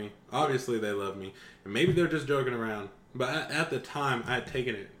love me. Obviously, they love me, and maybe they're just joking around. But at the time, I had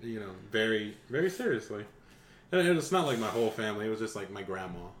taken it, very, very seriously. And it's not like my whole family. It was just like my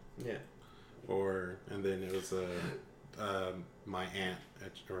grandma. Yeah. And then it was my aunt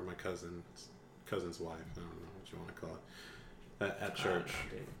or my cousin's wife. I don't know what you want to call it. At church.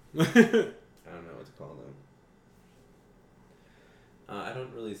 I don't know what to call them. I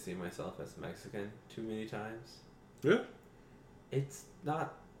don't really see myself as Mexican too many times. Yeah. It's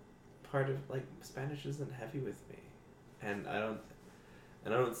not part of, like, Spanish isn't heavy with me. And I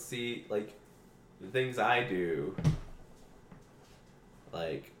don't see, like, the things I do,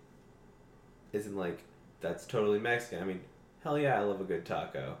 like, isn't like, that's totally Mexican. I mean, hell yeah, I love a good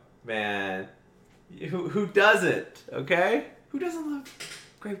taco. Man, who doesn't, okay? Who doesn't love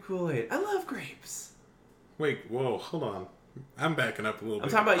grape Kool-Aid? I love grapes. Wait, whoa, hold on. I'm backing up a little bit.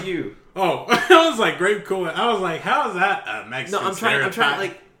 I'm talking about you. Oh, I was like, grape Kool-Aid. I was like, how is that a Mexican No, I'm trying,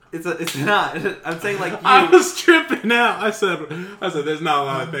 like, it's not. I'm saying, like, you. I was tripping out. I said, there's not a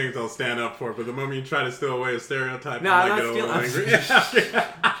lot of things I'll stand up for, but the moment you try to steal away a stereotype, No, I I'm might not get a stealing. little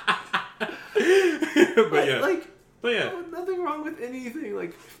angry. But yeah. No, nothing wrong with anything,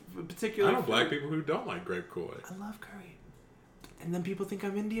 like, particularly. I know black people who don't like grape Kool-Aid. I love curry. And then people think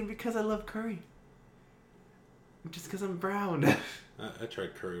I'm Indian because I love curry. Just because I'm brown. I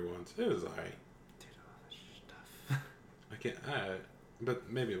tried curry once. It was alright. Dude, all that stuff. I can't.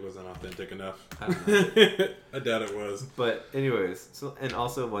 But maybe it wasn't authentic enough. I don't know. I doubt it was. But anyways, and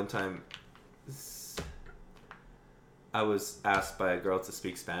also one time, I was asked by a girl to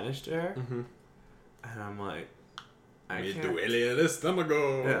speak Spanish to her, Mm-hmm. and I'm like, I Me can't. duele el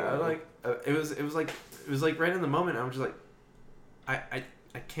estómago. Yeah, I like it was like right in the moment. I'm just like,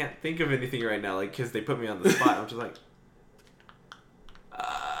 I can't think of anything right now, like, because they put me on the spot. I'm just like,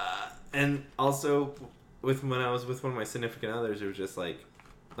 and also when I was with one of my significant others, it was just like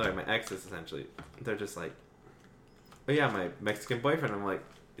my exes essentially. They're just like, oh yeah, my Mexican boyfriend. I'm like,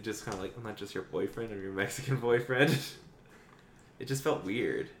 it just kind of like, I'm not just your boyfriend, I'm your Mexican boyfriend. It just felt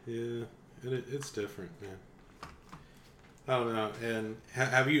weird. Yeah, it's different, man. I don't know. And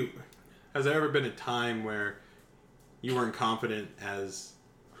has there ever been a time where you weren't confident as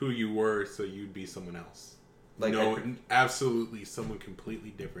who you were, so you'd be someone else? Like, Absolutely someone completely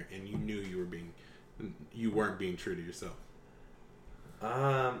different, and you knew you weren't being true to yourself.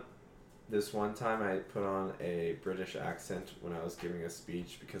 This one time I put on a British accent when I was giving a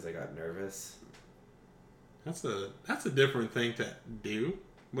speech because I got nervous. That's a different thing to do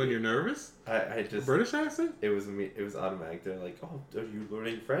when you're nervous. I just a British accent. It was me. It was automatic. They're like, "Oh, are you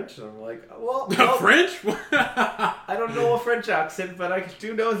learning French?" And I'm like, "Well, French? I don't know a French accent, but I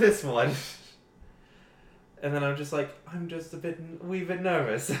do know this one." And then I'm just like, I'm just a wee bit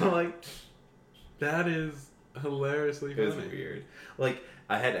nervous. I'm like, that is hilariously funny. It was weird. Like,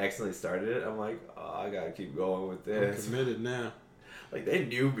 I had accidentally started it. I'm like, oh, I gotta keep going with this. I'm committed now. Like, they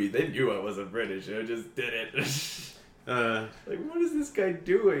knew me. They knew I wasn't British. I just did it. Like, what is this guy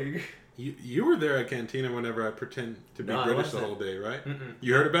doing? You were there at Cantina whenever I pretend to be British the whole day, right? Mm-mm.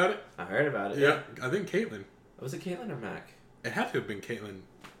 You heard about it? I heard about it. Yeah. I think Caitlin. Was it Caitlin or Mac? It had to have been Caitlin.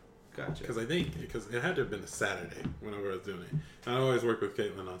 Gotcha. Because it had to have been a Saturday whenever I was doing it. And I always work with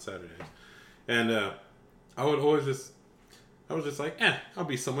Caitlin on Saturdays. And I was just like, I'll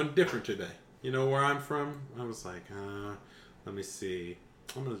be someone different today. You know where I'm from? I was like, let me see.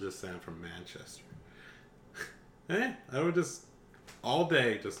 I'm going to just say I'm from Manchester. I would just, all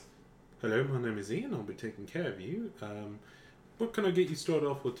day, just, hello, my name is Ian. I'll be taking care of you. What can I get you started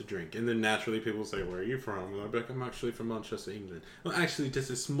off with to drink? And then naturally people say, where are you from? And I'll be like, I'm actually from Manchester, England. Well, actually,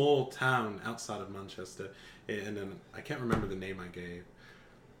 just a small town outside of Manchester. And then I can't remember the name I gave.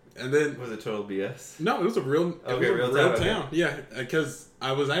 And then... Was it total BS? No, it was a real, real town. Okay. Yeah, because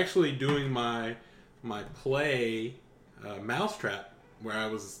I was actually doing my play, Mousetrap, where I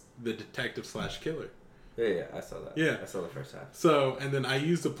was the detective / killer. Yeah, I saw that. Yeah. I saw the first half. So, and then I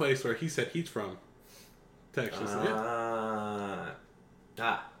used the place where he said he's from. Texas. Yeah. I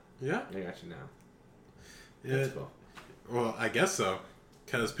got you now. Yeah. That's cool. Well, I guess so.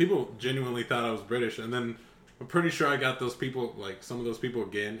 Because people genuinely thought I was British. And then I'm pretty sure I got those people, like some of those people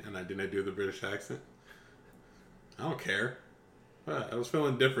again, and I didn't do the British accent. I don't care. I was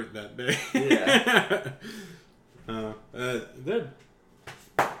feeling different that day. Yeah.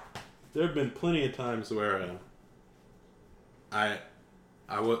 There have been plenty of times where I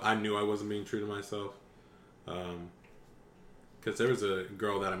knew I wasn't being true to myself. Because there was a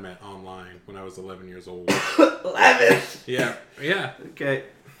girl that I met online when I was 11 years old. 11? Yeah. Okay.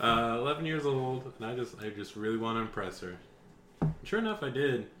 11 years old, and I just really want to impress her. Sure enough, I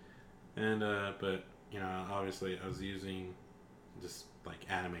did. And but obviously I was using just like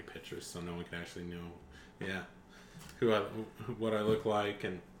anime pictures, so no one could actually know, what I look like,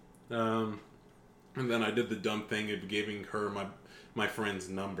 and then I did the dumb thing of giving her my friend's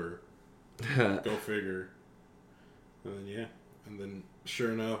number. Go figure. And then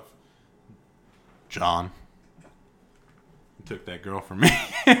sure enough, John took that girl from me.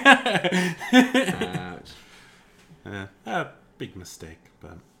 Ouch. Big mistake,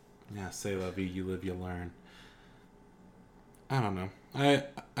 but yeah, say la vie, you live, you learn. I don't know.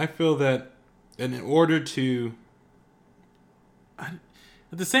 I feel that in order to, at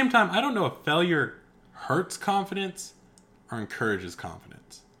the same time, I don't know if failure hurts confidence or encourages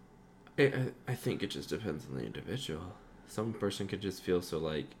confidence. I think it just depends on the individual. Some person could just feel so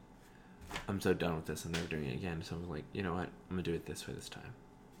like, I'm so done with this, I'm never doing it again. Someone's like, you know what, I'm gonna do it this way this time.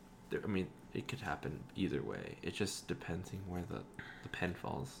 It could happen either way. It just depends on where the pen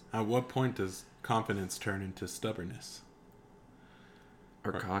falls. At what point does confidence turn into stubbornness?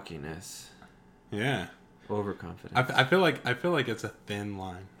 Or cockiness. Yeah. Overconfidence. I feel like it's a thin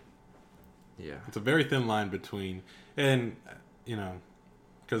line. Yeah. It's a very thin line between, and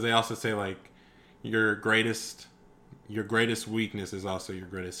because they also say like your greatest weakness is also your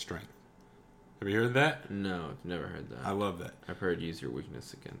greatest strength. Have you heard that? No, I've never heard that. I love that. I've heard use your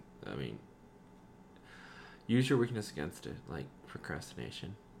weakness use your weakness against it, like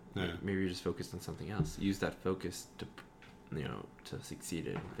procrastination. Yeah. Like maybe you're just focused on something else. Use that focus to succeed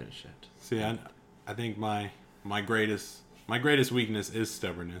it and finish it. See, I think my greatest weakness is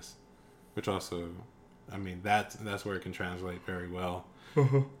stubbornness, which also, that's where it can translate very well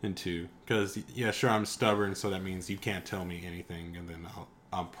into, because sure, I'm stubborn, so that means you can't tell me anything, and then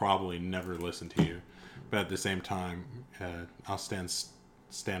I'll probably never listen to you. But at the same time, I'll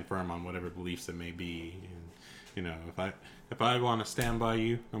stand firm on whatever beliefs it may be. And, if I want to stand by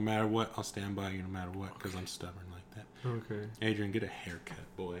you no matter what, I'll stand by you no matter what, because I'm stubborn like that. Okay. Adrian, get a haircut,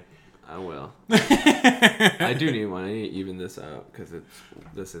 boy. I will. I do need one. I need to even this out, because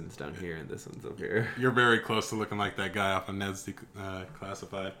this one's down here and this one's up here. You're very close to looking like that guy off of Ned's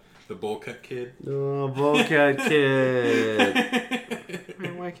Declassified. The bowl cut kid. Oh, bowl cut kid.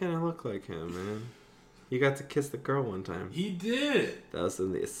 Man, why can't I look like him, man? You got to kiss the girl one time. He did. That was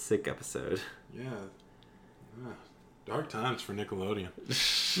in the sick episode. Yeah. Dark times for Nickelodeon.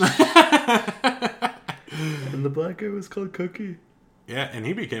 And the black guy was called Cookie. Yeah, and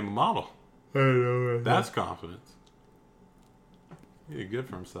he became a model. I know. Right? That's confidence. He did good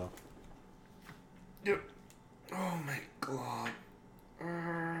for himself. Yep. Oh my god.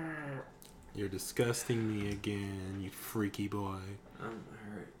 You're disgusting me again, you freaky boy. I'm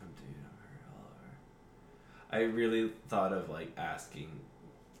hurt. I'm all over. I really thought of asking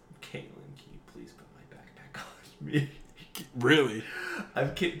Caitlin, can you please put my backpack on me? Really?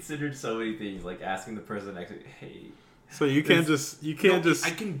 I've considered so many things, like asking the person next to me, hey. So you can't just. I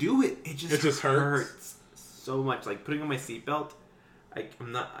can do it. It just hurts so much. Like putting on my seatbelt, I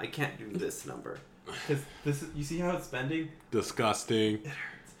can't do this number. Because this is, you see how it's bending? Disgusting. It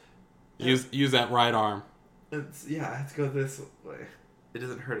hurts. Use that right arm. I have to go this way. It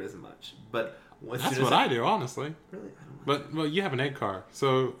doesn't hurt as much. But that's what I do, honestly. Really? I don't know. But you have an egg car,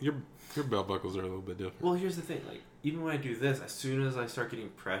 so your belt buckles are a little bit different. Well, here's the thing. Even when I do this, as soon as I start getting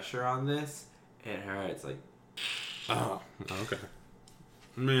pressure on this, it hurts. Oh, okay.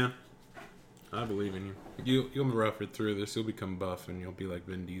 Man, I believe in you. You'll rough it through this. You'll become buff, and you'll be like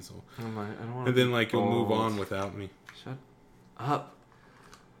Vin Diesel. I don't want. And then you'll move on without me. Shut up.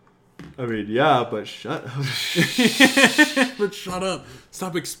 But shut up. But shut up.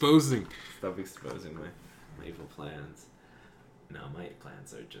 Stop exposing my evil plans. No, my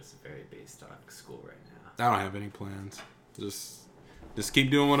plans are just very based on school right now. I don't have any plans. Just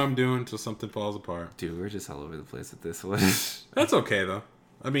keep doing what I'm doing until something falls apart. Dude, we're just all over the place with this one. That's okay, though.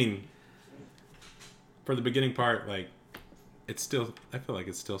 For the beginning part, it's still... I feel like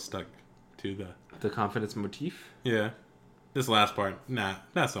it's still stuck to the confidence motif? Yeah. This last part, not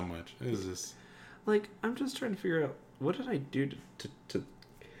so much. It was just... I'm just trying to figure out, what did I do to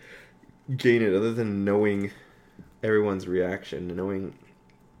gain it, other than knowing everyone's reaction and knowing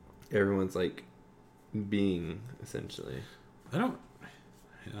everyone's, being, essentially.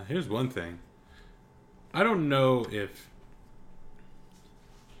 Here's one thing. I don't know if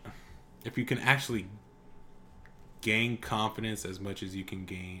you can actually gain confidence as much as you can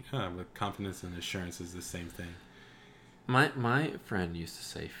gain... but confidence and assurance is the same thing. My friend used to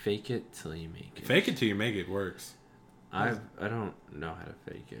say, fake it till you make it. Fake it till you make it works. I don't know how to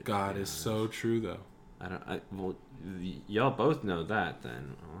fake it. God is so true, though. Y'all both know that,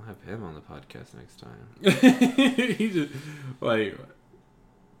 then I'll have him on the podcast next time. He just,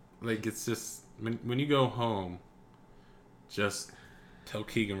 it's just when you go home, just tell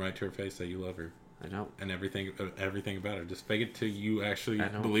Keegan right to her face that you love her. I don't. And everything about her. Just fake it till you actually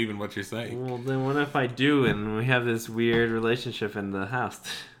believe in what you're saying. Well, then what if I do and we have this weird relationship in the house?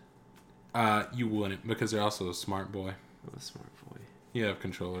 You wouldn't, because you're also a smart boy. I'm a smart boy. You have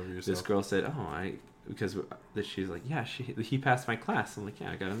control over yourself. This girl said, because she's like, yeah, he passed my class. I'm like,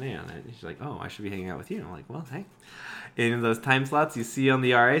 yeah, I got an A on it. And she's like, oh, I should be hanging out with you. And I'm like, well, hey. In those time slots you see on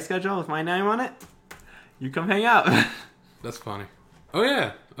the RA schedule with my name on it, you come hang out. That's funny. Oh,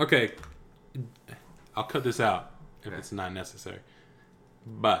 yeah. Okay. I'll cut this out if it's not necessary.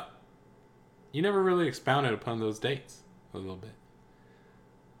 But you never really expounded upon those dates a little bit.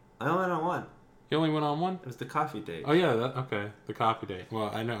 I only went on one. You only went on one? It was the coffee date. Oh, yeah. Okay. The coffee date. Well,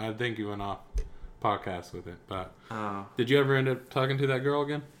 I think you went off podcast with it. But did you ever end up talking to that girl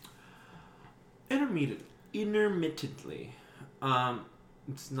again? Intermittently.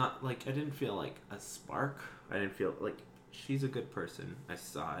 It's not like I didn't feel like a spark. I didn't feel like she's a good person. I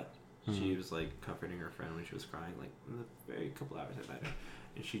saw it. Mm-hmm. She was like comforting her friend when she was crying, like in the very couple hours I met her,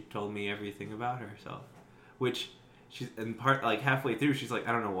 and she told me everything about herself. Which she's in part like halfway through, she's like,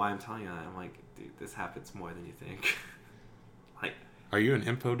 I don't know why I'm telling you that. I'm like, dude, this happens more than you think. Like, are you an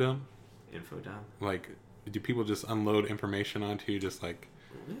info dump? Info dump? Like, do people just unload information onto you, just like?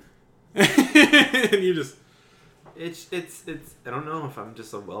 Yeah. And you just. It's. I don't know if I'm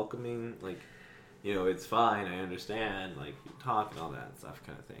just a welcoming, like, you know, it's fine. I understand, like, you talk and all that stuff,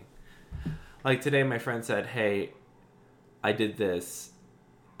 kind of thing. Like today, my friend said, "Hey, I did this,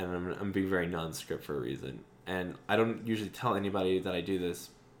 and I'm being very nondescript for a reason. And I don't usually tell anybody that I do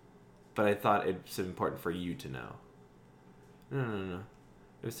this, but I thought it's important for you to know." No.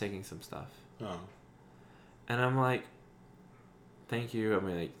 It was taking some stuff. Oh. And I'm like, thank you. I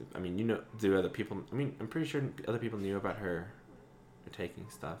mean, you know, do other people? I mean, I'm pretty sure other people knew about her taking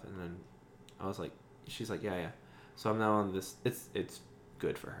stuff. And then I was like, she's like, yeah. So I'm now on this. It's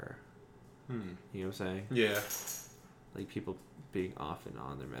good for her. You know what I'm saying? Yeah. Like people being off and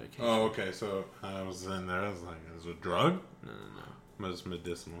on their medication. Oh, okay. So I was in there. I was like, is it a drug? No. But it's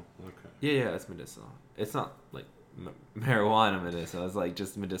medicinal. Okay. Yeah, it's medicinal. It's not like marijuana medicinal. It's like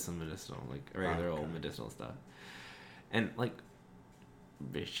just medicinal, like regular old medicinal stuff. And like,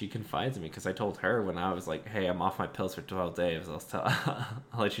 she confides in me because I told her when I was like, "Hey, I'm off my pills for 12 days. I'll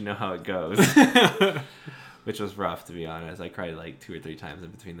let you know how it goes." Which was rough, to be honest. I cried like 2 or 3 times in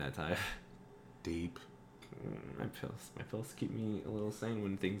between that time. Deep. My pills keep me a little sane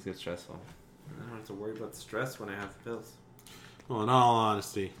when things get stressful. I don't have to worry about stress when I have the pills. Well, in all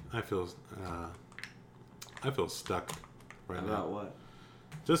honesty, I feel stuck right now. About what?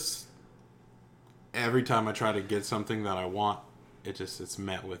 Just every time I try to get something that I want, it's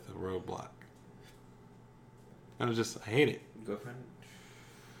met with a roadblock. And I hate it. Girlfriend?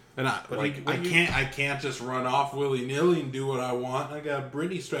 And I can't just run off willy-nilly and do what I want. I got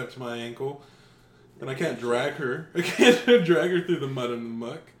Brittany strapped to my ankle. And I can't drag her. I can't drag her through the mud and the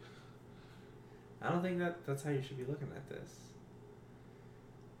muck. I don't think that's how you should be looking at this.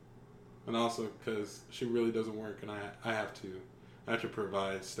 And also because she really doesn't work, and I have to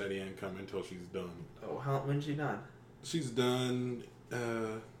provide steady income until she's done. Oh, when's she done? She's done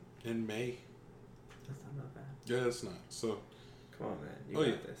in May. That's not bad. Yeah, it's not. So. Come on, man. You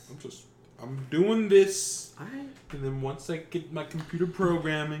got this. I'm doing this. Alright. And then once I get my computer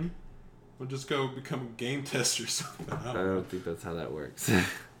programming, I'll just go become a game tester or something. I don't think that's how that works.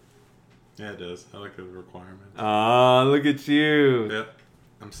 Yeah, it does. I like the requirements. Oh, look at you. Yep.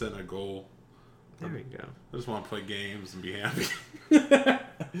 I'm setting a goal. There we go. I just want to play games and be happy.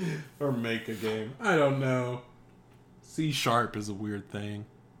 Or make a game. I don't know. C# is a weird thing.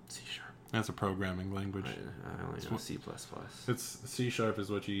 C#. That's a programming language. I only know C++. It's C#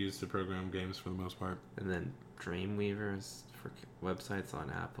 is what you use to program games for the most part. And then Dreamweaver is for websites on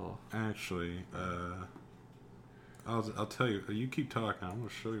Apple. Actually, I'll tell you. You keep talking. I'm gonna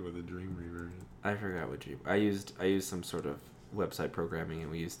show you what the Dreamweaver is. I forgot what I used some sort of website programming,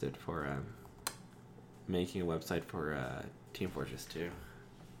 and we used it for making a website for Team Fortress 2.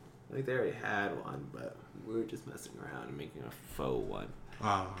 Like they already had one, but we were just messing around and making a faux one.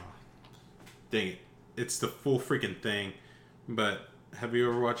 Dang it. It's the full freaking thing. But have you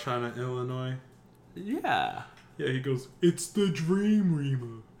ever watched China, Illinois? Yeah. Yeah, he goes, "It's the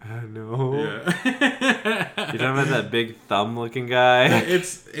Dreamweaver." I know. Yeah. You talking about that big thumb looking guy?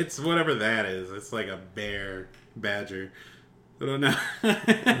 It's whatever that is. It's like a bear badger. I don't know.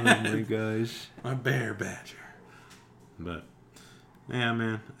 Oh my gosh. My bear badger. But yeah,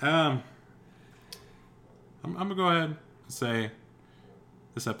 man. I'm gonna go ahead and say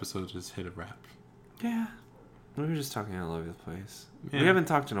this episode just hit a wrap. Yeah. We were just talking all over the place. Yeah. We haven't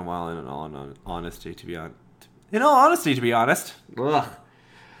talked in a while. In all honesty, to be honest. Ugh.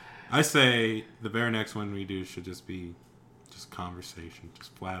 I say the very next one we do should just be just conversation,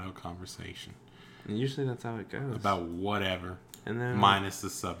 just flat out conversation. And usually that's how it goes. About whatever, and then minus the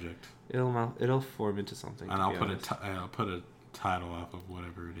subject. It'll form into something. And I'll put a title off of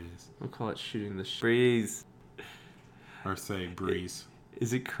whatever it is. We'll call it shooting the breeze. Or say breeze.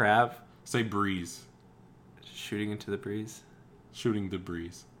 Is it crab? Say breeze. Shooting into the breeze. Shooting the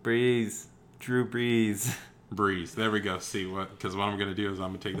breeze. Breeze. Drew Brees. Breeze. There we go. See what? Because what I'm gonna do is I'm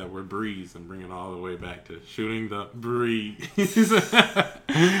gonna take that word breeze and bring it all the way back to shooting the breeze.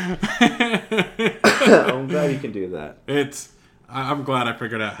 I'm glad you can do that. I'm glad I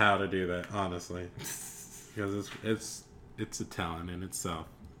figured out how to do that. Honestly, because it's a talent in itself.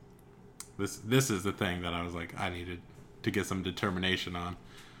 This is the thing that I was like I needed to get some determination on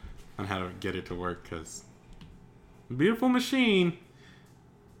how to get it to work because beautiful machine.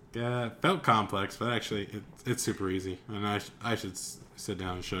 Yeah, it felt complex, but actually it's super easy. And I should sit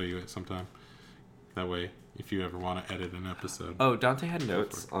down and show you it sometime. That way, if you ever want to edit an episode. Oh, Dante had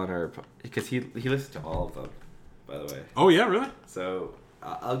notes on our... Because he listened to all of them, by the way. Oh, yeah, really? So,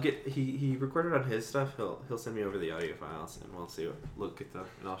 I'll get... He recorded on his stuff. He'll send me over the audio files, and we'll see look at them,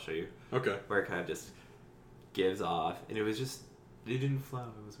 and I'll show you. Okay. Where it kind of just gives off. And it was just... It didn't flow.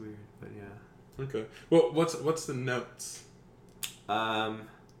 It was weird, but yeah. Okay. Well, what's the notes?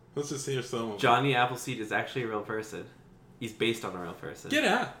 Let's just hear some of them. Johnny Appleseed is actually a real person. He's based on a real person. Get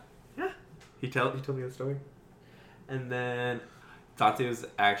out. Yeah. He told me the story. And then Dante was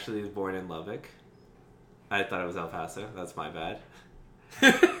actually born in Lubbock. I thought it was El Paso. That's my bad.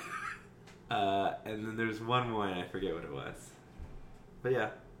 And then there's one more and I forget what it was. But yeah.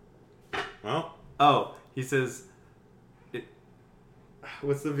 Well. Oh, he says...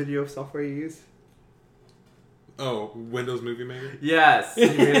 What's the video software you use? Oh, Windows Movie Maker? Yes! He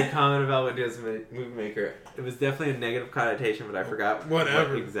made a comment about Windows Movie Maker. It was definitely a negative connotation, but I forgot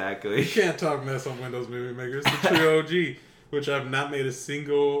Whatever. What exactly. You can't talk mess on Windows Movie Maker. It's the true OG, which I've not made a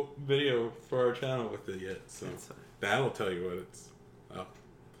single video for our channel with it yet. So that'll tell you what it's up.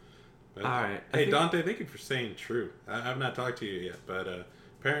 But, alright. Hey, Dante, thank you for saying true. I've not talked to you yet, but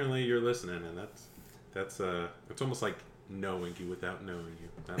apparently you're listening, and that's it's almost like knowing you without knowing you.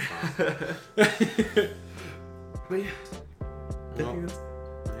 That's awesome. But yeah. Well,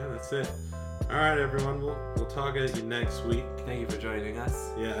 yeah, that's it. All right, everyone. We'll talk at you next week. Thank you for joining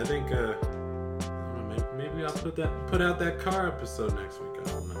us. Yeah, I think I don't know, maybe I'll put out that car episode next week. I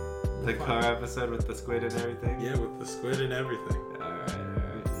don't know. The car episode with the squid and everything. Yeah, with the squid and everything. All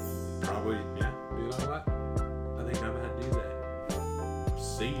right. Probably. Yeah. You know what? I think I'm gonna do that.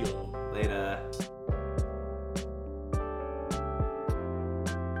 See y'all Later.